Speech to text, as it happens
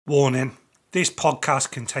Warning, this podcast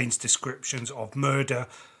contains descriptions of murder,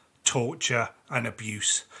 torture and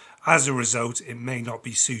abuse. As a result, it may not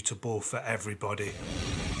be suitable for everybody.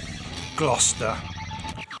 Gloucester,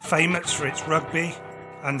 famous for its rugby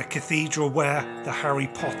and the cathedral where the Harry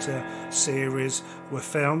Potter series were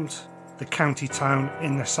filmed, the county town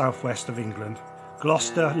in the southwest of England.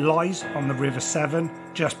 Gloucester lies on the River Severn,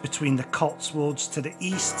 just between the Cotswolds to the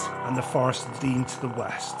east and the Forest of Dean to the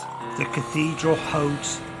west. The cathedral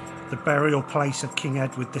holds the burial place of King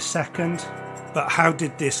Edward II. But how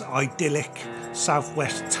did this idyllic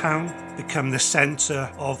southwest town become the centre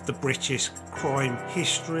of the British crime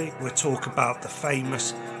history? We'll talk about the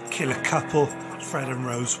famous killer couple, Fred and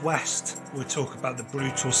Rose West. We'll talk about the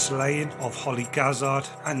brutal slaying of Hollie Gazzard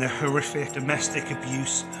and the horrific domestic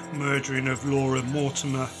abuse, murdering of Laura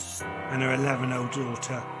Mortimer and her 11-year-old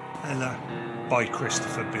daughter, Ella, by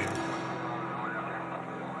Christopher Boon.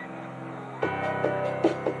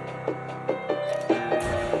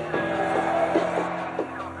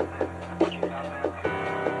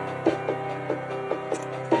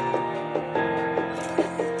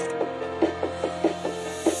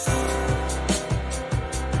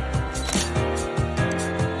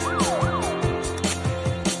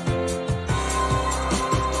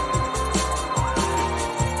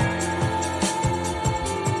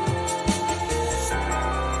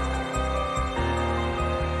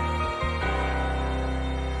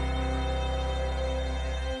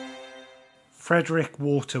 Frederick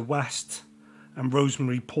Walter West and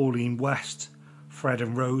Rosemary Pauline West, Fred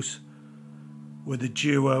and Rose, were the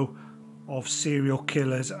duo of serial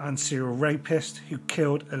killers and serial rapists who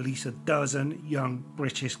killed at least a dozen young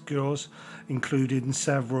British girls, including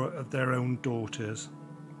several of their own daughters.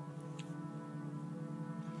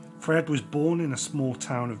 Fred was born in a small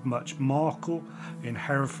town of Much Marcle in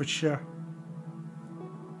Herefordshire.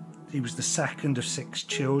 He was the second of 6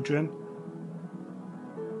 children,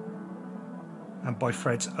 and by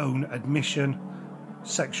Fred's own admission,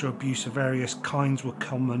 sexual abuse of various kinds were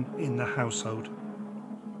common in the household.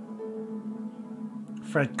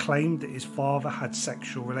 Fred claimed that his father had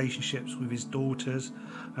sexual relationships with his daughters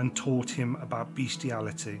and taught him about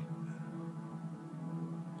bestiality.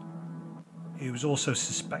 It was also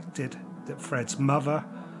suspected that Fred's mother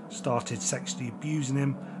started sexually abusing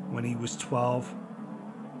him when he was 12,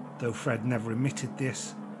 though Fred never admitted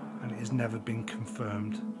this and it has never been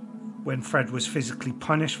confirmed. When Fred was physically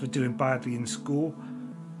punished for doing badly in school,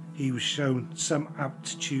 he was shown some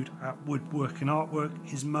aptitude at woodwork and artwork.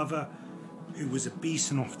 His mother, who was obese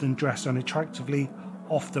and often dressed unattractively,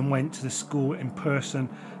 often went to the school in person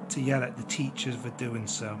to yell at the teachers for doing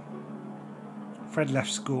so. Fred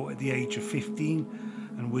left school at the age of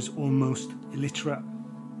 15 and was almost illiterate.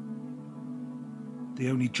 The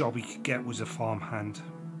only job he could get was a farmhand.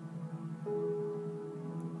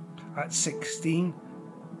 At 16,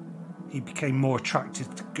 he became more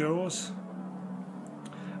attracted to girls,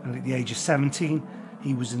 and at the age of 17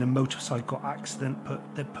 he was in a motorcycle accident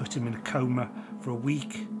that put him in a coma for a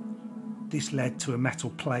week. This led to a metal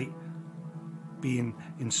plate being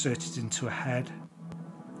inserted into a head.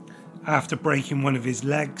 After breaking one of his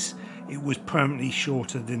legs, it was permanently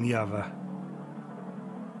shorter than the other.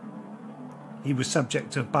 He was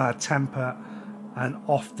subject to a bad temper and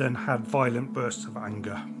often had violent bursts of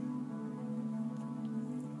anger.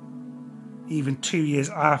 Even 2 years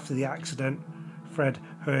after the accident, Fred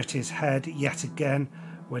hurt his head yet again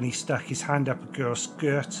when he stuck his hand up a girl's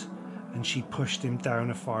skirt and she pushed him down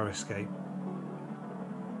a fire escape.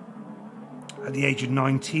 At the age of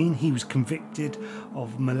 19, he was convicted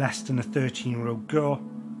of molesting a 13-year-old girl,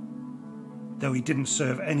 though he didn't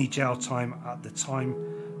serve any jail time at the time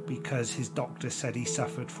because his doctor said he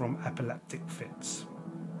suffered from epileptic fits.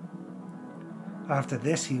 After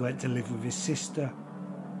this, he went to live with his sister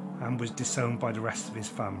and was disowned by the rest of his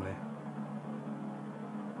family.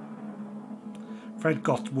 Fred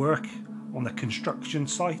got work on the construction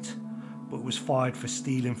site, but was fired for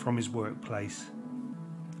stealing from his workplace.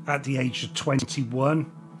 At the age of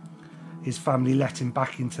 21, his family let him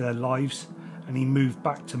back into their lives and he moved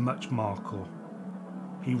back to Much Marcle.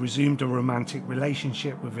 He resumed a romantic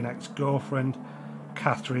relationship with an ex-girlfriend,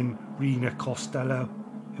 Catherine Rena Costello,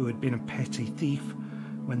 who had been a petty thief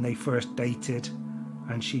when they first dated,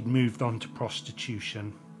 and she'd moved on to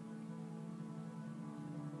prostitution.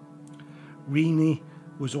 Reenie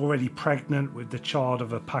was already pregnant with the child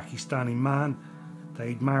of a Pakistani man.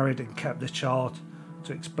 They'd married and kept the child.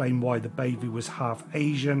 To explain why the baby was half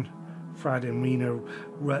Asian, Fred and Reena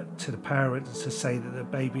wrote to the parents to say that the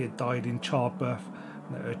baby had died in childbirth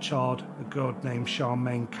and that her child, a girl named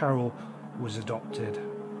Charmaine Carroll, was adopted.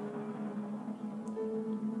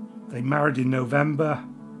 They married in November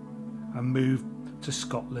and moved to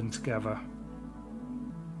Scotland together.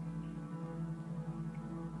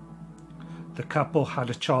 The couple had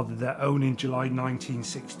a child of their own in July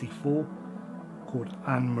 1964 called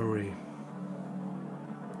Anne-Marie.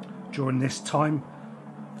 During this time,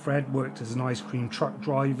 Fred worked as an ice cream truck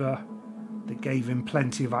driver that gave him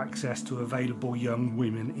plenty of access to available young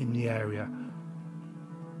women in the area.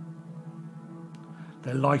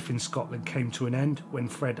 Their life in Scotland came to an end when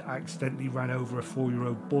Fred accidentally ran over a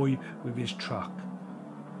 4-year-old boy with his truck.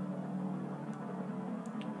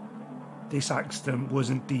 This accident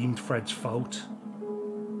wasn't deemed Fred's fault,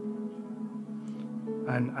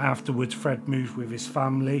 and afterwards Fred moved with his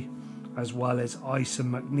family, as well as Isa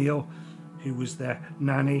McNeil, who was their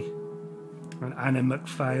nanny, and Anna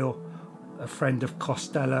McPhail, a friend of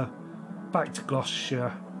Costello, back to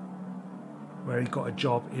Gloucestershire, where he got a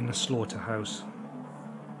job in a slaughterhouse.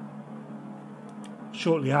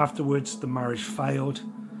 Shortly afterwards, the marriage failed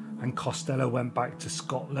and Costello went back to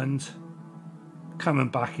Scotland, coming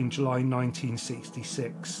back in July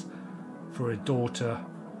 1966 for a daughter,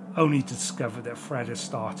 only to discover that Fred had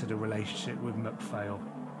started a relationship with McPhail.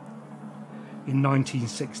 In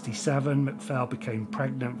 1967, McPhail became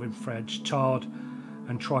pregnant with Fred's child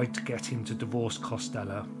and tried to get him to divorce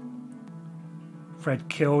Costello. Fred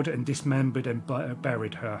killed and dismembered and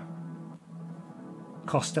buried her.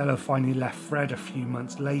 Costello finally left Fred a few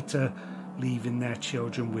months later, leaving their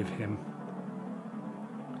children with him.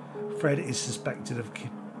 Fred is suspected of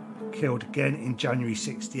killed again in January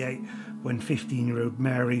 1968 when 15-year-old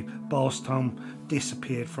Mary Barstholm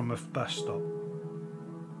disappeared from a bus stop.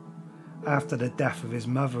 After the death of his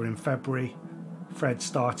mother in February, Fred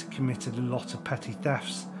started committing a lot of petty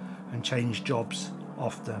thefts and changed jobs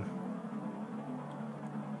often.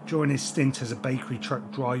 During his stint as a bakery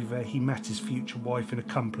truck driver, he met his future wife and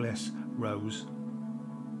accomplice, Rose.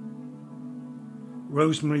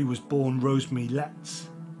 Rosemary was born Rosemary Letts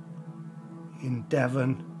in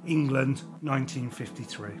Devon, England,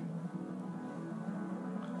 1953.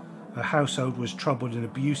 Her household was troubled and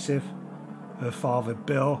abusive. Her father,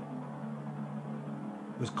 Bill,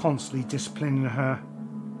 was constantly disciplining her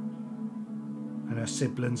and her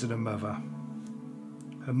siblings and her mother.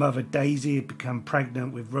 Her mother, Daisy, had become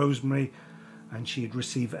pregnant with Rosemary and she had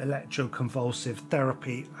received electroconvulsive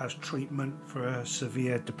therapy as treatment for her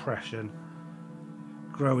severe depression.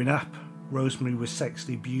 Growing up, Rosemary was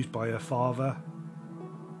sexually abused by her father.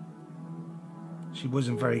 She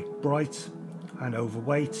wasn't very bright and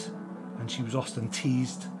overweight, and she was often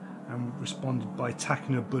teased and responded by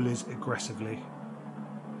attacking her bullies aggressively.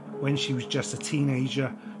 When she was just a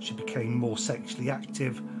teenager, she became more sexually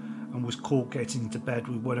active and was caught getting into bed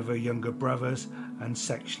with one of her younger brothers and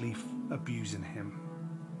sexually abusing him.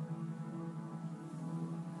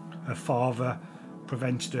 Her father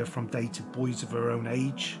prevented her from dating boys of her own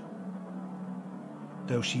age,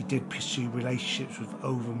 though she did pursue relationships with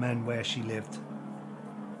older men where she lived.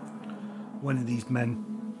 One of these men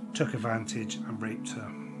took advantage and raped her.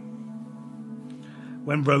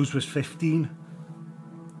 When Rose was 15,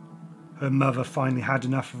 her mother finally had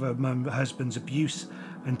enough of her husband's abuse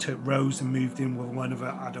and took Rose and moved in with one of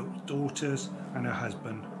her adult daughters and her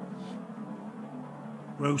husband.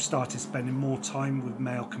 Rose started spending more time with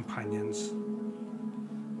male companions.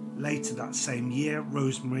 Later that same year,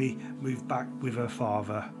 Rosemary moved back with her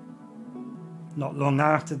father. Not long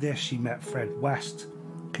after this, she met Fred West,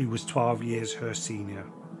 who was 12 years her senior.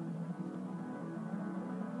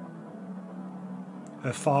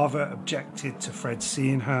 Her father objected to Fred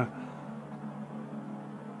seeing her.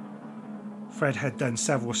 Fred had done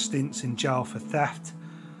several stints in jail for theft,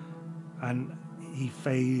 and he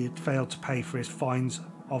failed to pay for his fines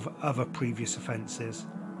of other previous offences.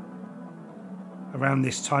 Around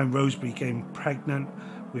this time, Rosemary became pregnant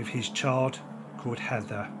with his child called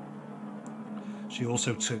Heather. She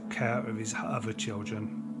also took care of his other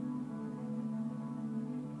children.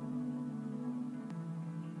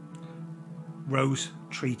 Rose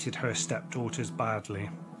treated her stepdaughters badly.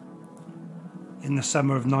 In the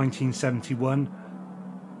summer of 1971,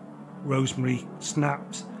 Rosemary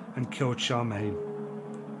snapped and killed Charmaine.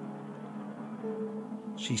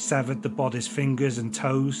 She severed the body's fingers and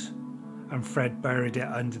toes, and Fred buried it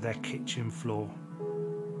under their kitchen floor.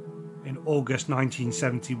 In August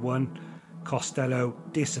 1971, Costello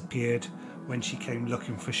disappeared when she came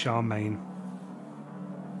looking for Charmaine.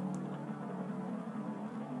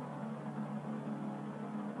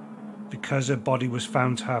 Because her body was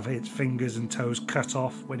found to have its fingers and toes cut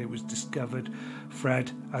off when it was discovered,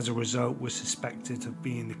 Fred, as a result, was suspected of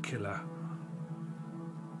being the killer.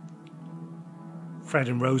 Fred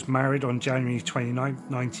and Rose married on January 29,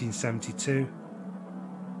 1972.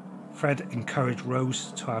 Fred encouraged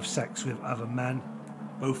Rose to have sex with other men,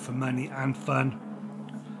 both for money and fun,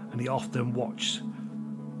 and he often watched.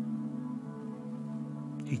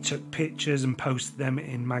 He took pictures and posted them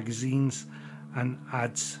in magazines and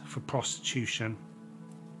ads for prostitution.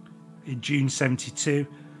 In June 1972,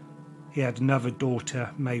 he had another daughter,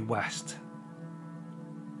 Mae West.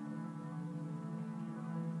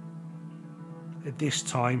 At this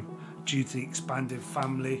time, due to the expanded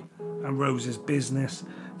family and Rose's business,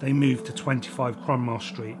 they moved to 25 Cromwell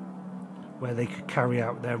Street, where they could carry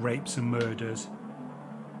out their rapes and murders.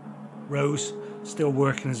 Rose, still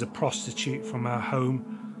working as a prostitute from her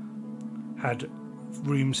home, had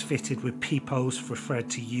rooms fitted with peepholes for Fred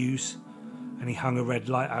to use, and he hung a red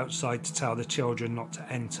light outside to tell the children not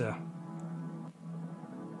to enter.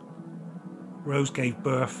 Rose gave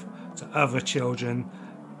birth to other children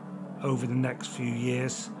over the next few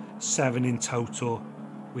years, 7 in total,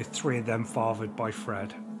 with 3 of them fathered by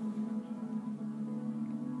Fred.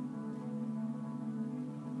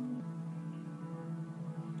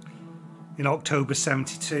 In October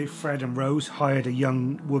 1972, Fred and Rose hired a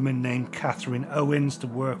young woman named Catherine Owens to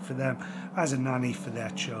work for them as a nanny for their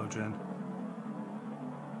children.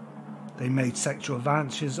 They made sexual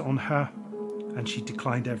advances on her, and she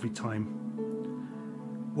declined every time.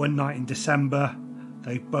 One night in December,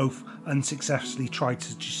 they both unsuccessfully tried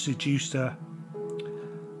to seduce her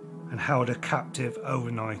and held her captive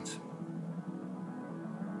overnight.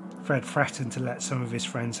 Fred threatened to let some of his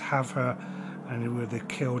friends have her, and if they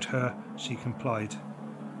killed her, she complied.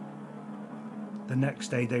 The next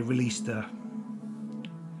day they released her.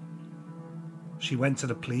 She went to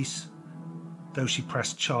the police. Though she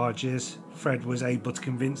pressed charges, Fred was able to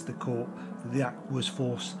convince the court that the act was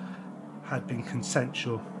false, had been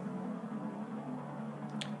consensual.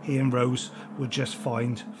 He and Rose were just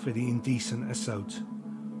fined for the indecent assault.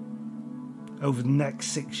 Over the next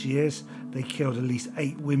 6 years, they killed at least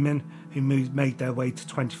 8 women who made their way to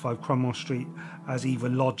 25 Cromwell Street as either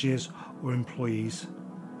lodgers or employees.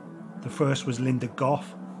 The first was Linda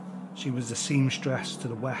Goff. She was a seamstress to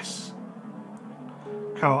the west.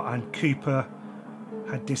 Carol Ann Cooper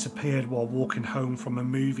had disappeared while walking home from a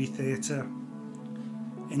movie theatre.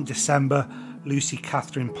 In December, Lucy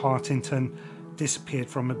Catherine Partington disappeared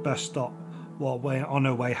from a bus stop while on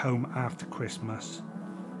her way home after Christmas.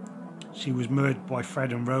 She was murdered by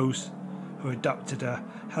Fred and Rose, who abducted her,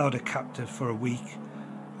 held her captive for a week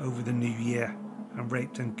over the New Year, and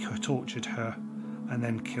raped and tortured her, and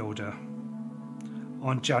then killed her.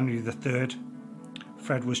 On January the 3rd,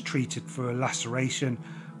 Fred was treated for a laceration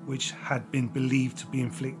which had been believed to be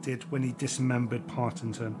inflicted when he dismembered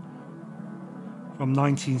Partington. From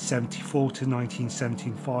 1974 to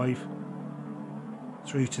 1975,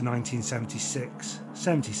 through to 1976,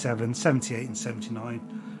 77, 78 and 79,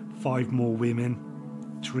 5 more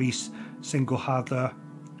women, Therese Singlehather,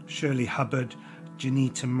 Shirley Hubbard,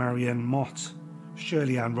 Janita Marianne Mott,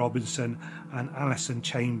 Shirley Ann Robinson and Alison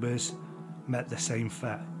Chambers, met the same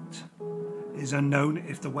fate. It is unknown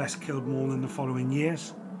if the West killed more than the following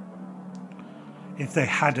years. If they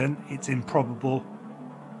hadn't, it's improbable,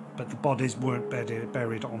 but the bodies weren't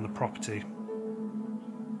buried on the property.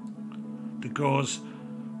 The girls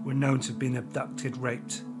were known to have been abducted,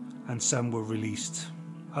 raped, and some were released.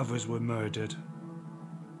 Others were murdered.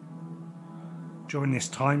 During this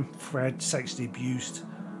time, Fred sexually abused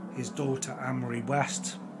his daughter Anne-Marie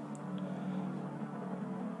West.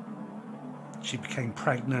 She became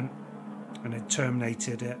pregnant and had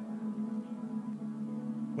terminated it.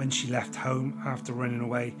 When she left home after running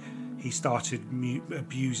away, he started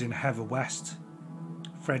abusing Heather West.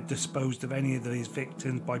 Fred disposed of any of his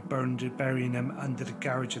victims by burying them under the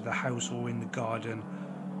garage of the house or in the garden.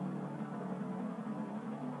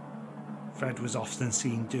 Fred was often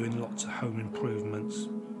seen doing lots of home improvements.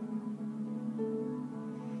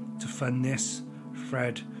 To fund this,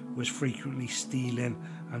 Fred was frequently stealing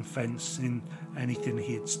and fencing anything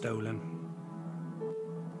he had stolen.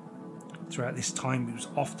 Throughout this time, it was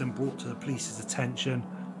often brought to the police's attention,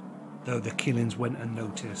 though the killings went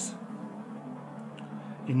unnoticed.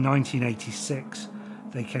 In 1986,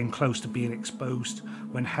 they came close to being exposed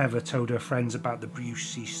when Heather told her friends about the abuse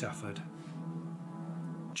she suffered.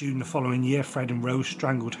 June the following year, Fred and Rose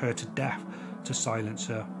strangled her to death to silence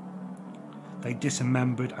her. They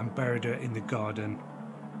dismembered and buried her in the garden.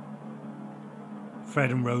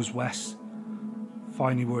 Fred and Rose West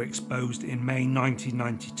finally were exposed in May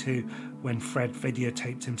 1992 when Fred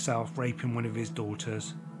videotaped himself raping one of his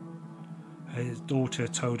daughters. His daughter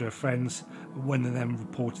told her friends, and one of them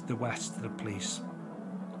reported the West to the police.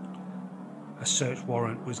 A search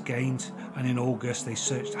warrant was gained, and in August they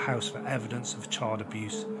searched the house for evidence of child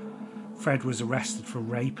abuse. Fred was arrested for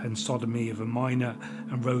rape and sodomy of a minor,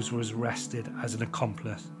 and Rose was arrested as an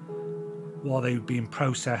accomplice. While they were being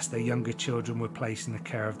processed, their younger children were placed in the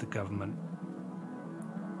care of the government.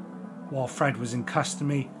 While Fred was in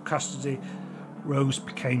custody, Rose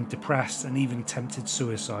became depressed and even attempted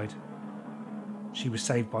suicide. She was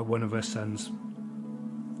saved by one of her sons.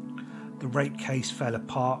 The rape case fell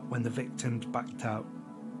apart when the victims backed out.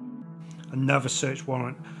 Another search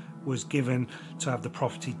warrant was given to have the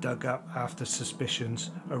property dug up after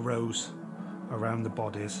suspicions arose around the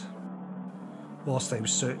bodies. Whilst they were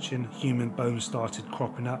searching, human bones started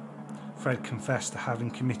cropping up. Fred confessed to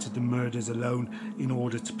having committed the murders alone in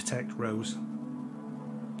order to protect Rose.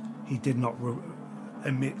 He did not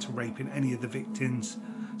admit to raping any of the victims,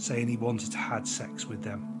 saying he wanted to have sex with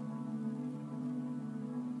them.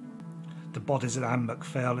 The bodies of Anne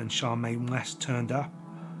MacPhail and Charmaine West turned up.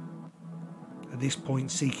 At this point,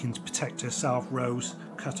 seeking to protect herself, Rose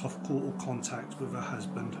cut off all contact with her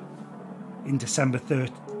husband. In December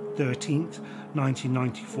 13th,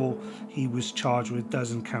 1994, he was charged with a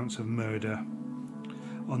dozen counts of murder.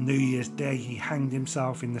 On New Year's Day, he hanged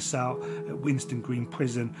himself in the cell at Winston Green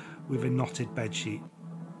Prison with a knotted bedsheet.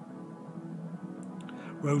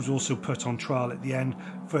 Rose also put on trial at the end,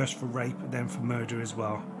 first for rape and then for murder as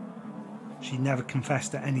well. She never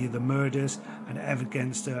confessed to any of the murders, and evidence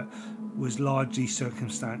against her was largely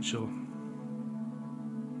circumstantial.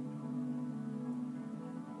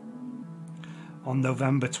 On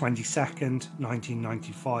November 22nd,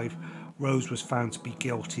 1995, Rose was found to be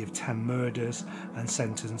guilty of 10 murders and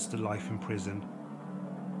sentenced to life in prison.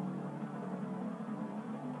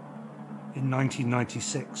 In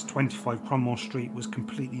 1996, 25 Cromwell Street was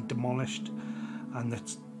completely demolished and the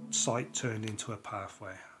site turned into a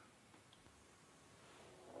pathway.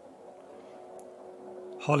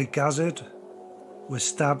 Hollie Gazzard was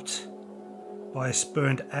stabbed by a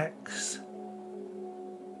spurned ex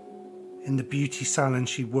in the beauty salon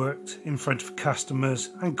she worked in front of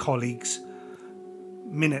customers and colleagues,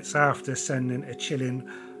 minutes after sending a chilling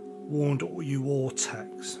 "warned you all"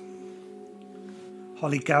 text.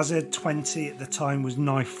 Hollie Gazzard, 20 at the time, was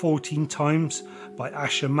knifed 14 times by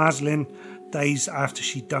Asher Maslin days after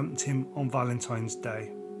she dumped him on Valentine's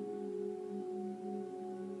Day.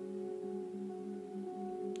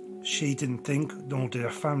 She didn't think, nor did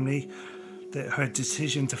her family, that her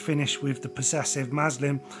decision to finish with the possessive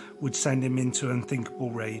Maslin would send him into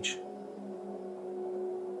unthinkable rage.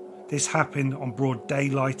 This happened on broad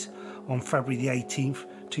daylight on February the 18th,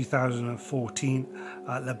 2014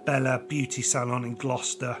 at La Bella Beauty Salon in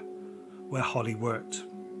Gloucester, where Hollie worked.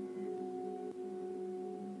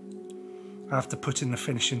 After putting the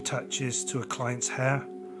finishing touches to a client's hair,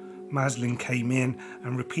 Maslin came in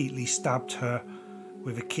and repeatedly stabbed her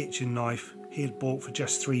with a kitchen knife he had bought for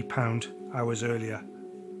just £3 hours earlier.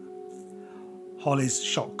 Hollie's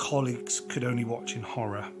shocked colleagues could only watch in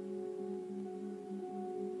horror.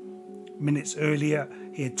 Minutes earlier,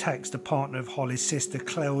 he had texted a partner of Hollie's sister,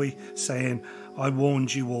 Chloe, saying, "I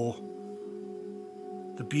warned you all."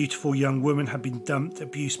 The beautiful young woman had been dumped,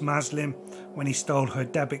 abused Maslin when he stole her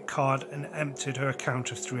debit card and emptied her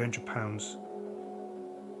account of £300.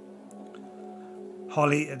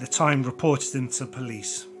 Hollie at the time reported him to the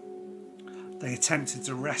police. They attempted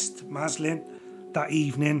to arrest Maslin that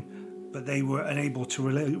evening, but they were unable to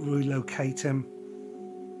relocate him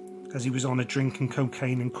as he was on a drinking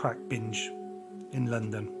cocaine and crack binge in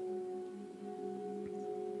London.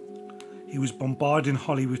 He was bombarding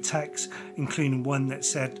Hollie with texts, including one that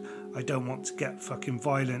said, "I don't want to get fucking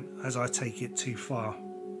violent as I take it too far."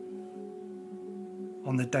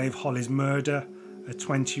 On the day of Hollie's murder, a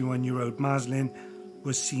 21-year-old Maslin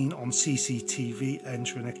was seen on CCTV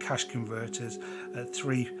entering a cash converters at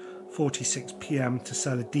 3:46 p.m. to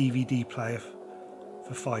sell a DVD player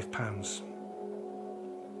for £5.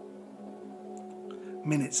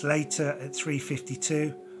 Minutes later, at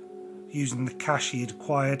 3:52, using the cash he had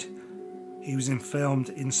acquired, he was filmed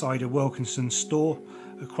inside a Wilkinson store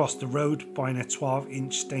across the road buying a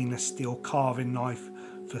 12-inch stainless steel carving knife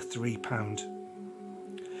for £3.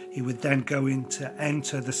 He would then go in to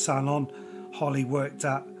enter the salon Hollie worked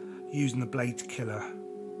at, using the blade to kill her.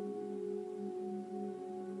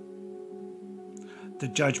 The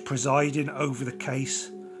judge presiding over the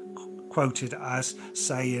case quoted as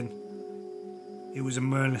saying, "It was a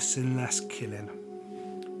merciless killing."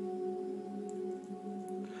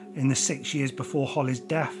 In the 6 years before Hollie's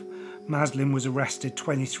death, Maslin was arrested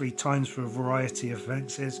 23 times for a variety of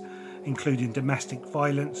offences, including domestic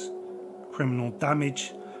violence, criminal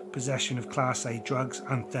damage, possession of Class A drugs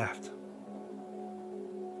and theft.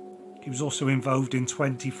 He was also involved in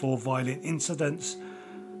 24 violent incidents,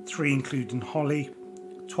 3 including Hollie,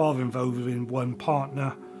 12 involving one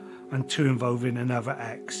partner and 2 involving another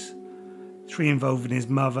ex, 3 involving his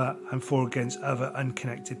mother and 4 against other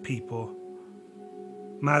unconnected people.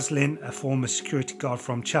 Maslin, a former security guard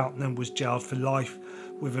from Cheltenham, was jailed for life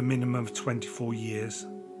with a minimum of 24 years.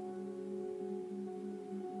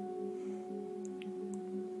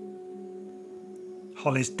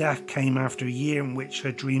 Hollie's death came after a year in which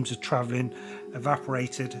her dreams of travelling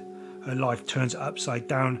evaporated, her life turned upside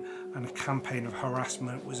down, and a campaign of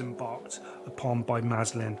harassment was embarked upon by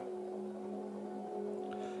Maslin.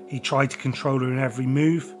 He tried to control her in every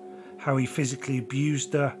move, how he physically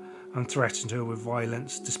abused her and threatened her with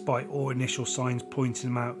violence, despite all initial signs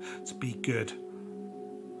pointing him out to be good.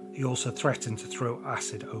 He also threatened to throw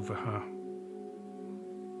acid over her.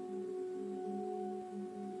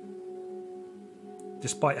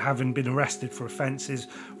 Despite having been arrested for offences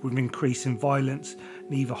with increasing violence,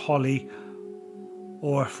 neither Hollie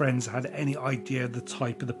or her friends had any idea of the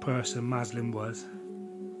type of the person Maslin was.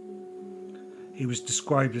 He was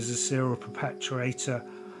described as a serial perpetrator.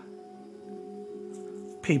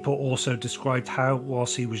 People also described how,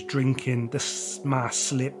 whilst he was drinking, the mask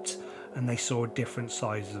slipped and they saw different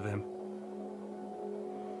sides of him.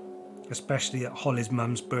 Especially at Hollie's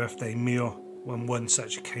mum's birthday meal, when one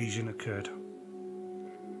such occasion occurred.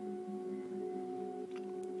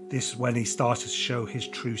 This is when he started to show his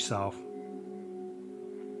true self,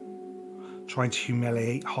 trying to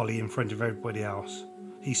humiliate Hollie in front of everybody else.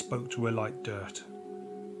 He spoke to her like dirt.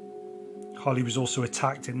 Hollie was also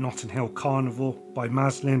attacked at Notting Hill Carnival by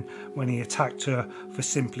Maslin when he attacked her for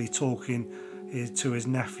simply talking to his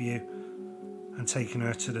nephew and taking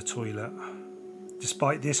her to the toilet.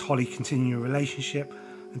 Despite this, Hollie continued a relationship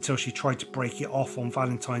until she tried to break it off on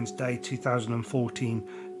Valentine's Day 2014,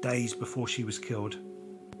 days before she was killed.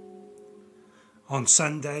 On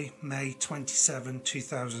Sunday, May 27,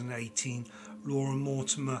 2018, Laura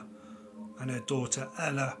Mortimer and her daughter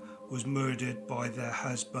Ella was murdered by their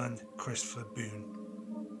husband, Christopher Boon.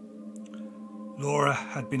 Laura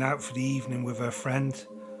had been out for the evening with her friend.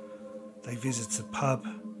 They visited a pub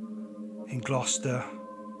in Gloucester.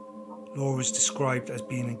 Laura was described as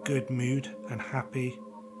being in good mood and happy.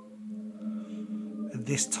 At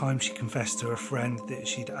this time, she confessed to her friend that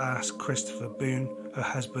she'd asked Christopher Boon, her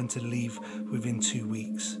husband, to leave within 2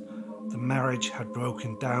 weeks. The marriage had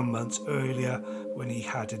broken down months earlier when he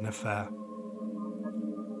had an affair.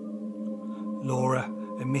 Laura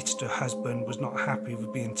admitted her husband was not happy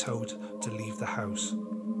with being told to leave the house.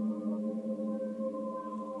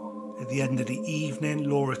 At the end of the evening,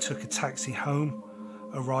 Laura took a taxi home,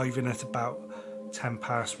 arriving at about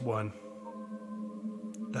 1:10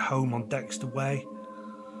 the home on Dexter Way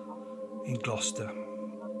in Gloucester.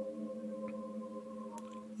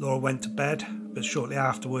 Laura went to bed, but shortly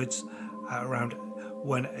afterwards, at around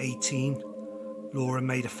 1:18, Laura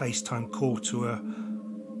made a FaceTime call to her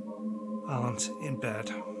aunt in bed.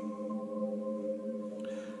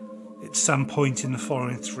 At some point in the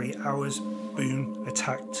following 3 hours, Boon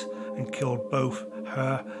attacked and killed both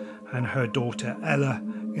her and her daughter Ella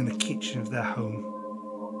in the kitchen of their home.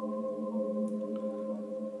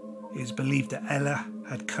 It is believed that Ella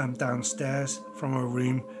had come downstairs from her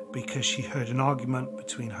room because she heard an argument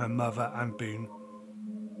between her mother and Boon.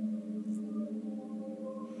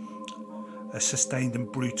 A sustained and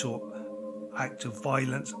brutal act of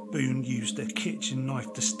violence, Boon used a kitchen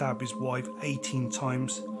knife to stab his wife 18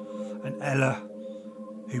 times, and Ella,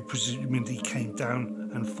 who presumably came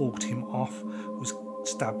down and fought him off, was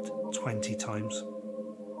stabbed 20 times.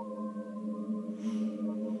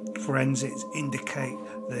 Forensics indicate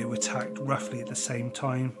they were attacked roughly at the same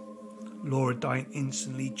time, Laura dying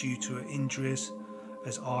instantly due to her injuries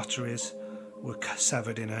as arteries were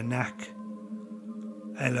severed in her neck.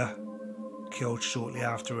 Ella killed shortly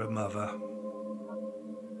after her mother.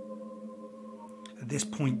 At this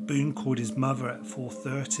point, Boon called his mother at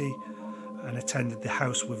 4:30 and attended the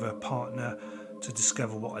house with her partner to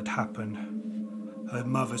discover what had happened. Her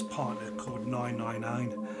mother's partner called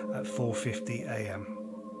 999 at 4:50 a.m.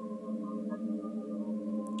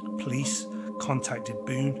 Police contacted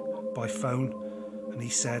Boon by phone and he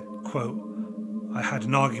said, quote, "I had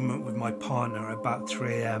an argument with my partner about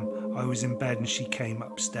 3 a.m. I was in bed and she came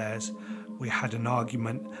upstairs. We had an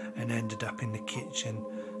argument and ended up in the kitchen.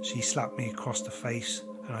 She slapped me across the face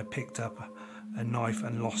and I picked up a knife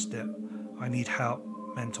and lost it. I need help,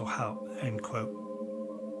 mental help," end quote.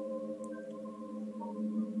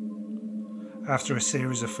 After a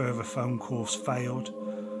series of further phone calls failed,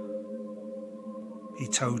 he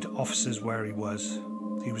told officers where he was.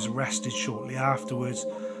 He was arrested shortly afterwards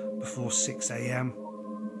before 6 a.m.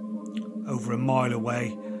 over a mile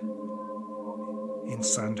away in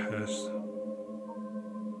Sandhurst.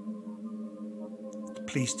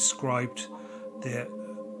 police described the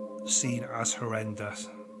scene as horrendous.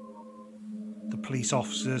 The police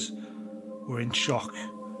officers were in shock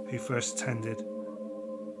who first attended.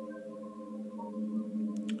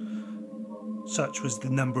 Such was the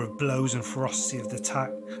number of blows and ferocity of the attack,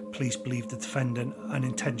 police believed the defendant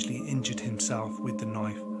unintentionally injured himself with the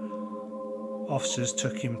knife. Officers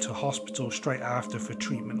took him to hospital straight after for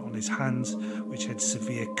treatment on his hands, which had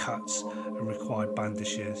severe cuts and required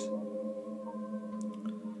bandages.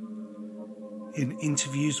 In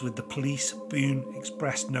interviews with the police, Boon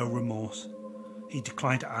expressed no remorse. He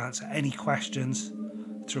declined to answer any questions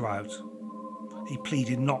throughout. He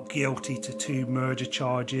pleaded not guilty to 2 murder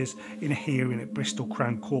charges in a hearing at Bristol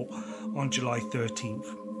Crown Court on July 13th.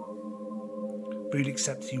 Boon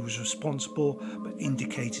accepted he was responsible, but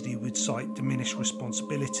indicated he would cite diminished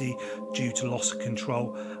responsibility due to loss of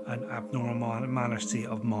control and abnormality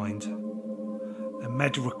of mind. A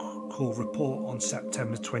medical report on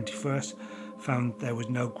September 21st found there was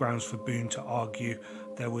no grounds for Boon to argue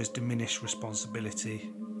there was diminished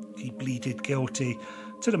responsibility. He pleaded guilty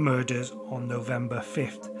to the murders on November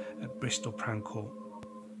 5th at Bristol Crown Court.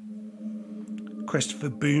 Christopher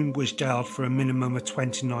Boon was jailed for a minimum of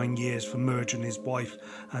 29 years for murdering his wife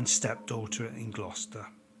and stepdaughter in Gloucester.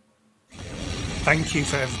 Thank you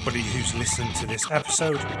for everybody who's listened to this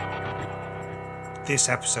episode. This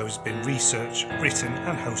episode has been researched, written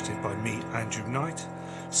and hosted by me, Andrew Knight.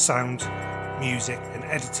 Sound, music and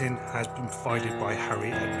editing has been provided by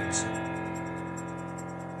Harry Edmondson.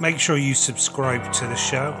 Make sure you subscribe to the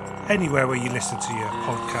show anywhere where you listen to your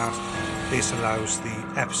podcast. This allows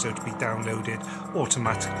the episode to be downloaded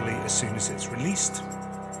automatically as soon as it's released.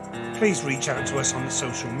 Please reach out to us on the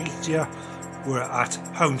social media. We're at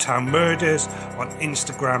Hometown Murders on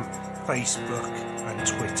Instagram, Facebook and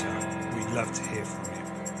Twitter. We'd love to hear from you.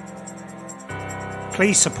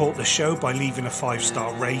 Please support the show by leaving a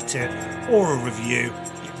 5-star rating or a review.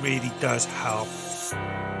 It really does help.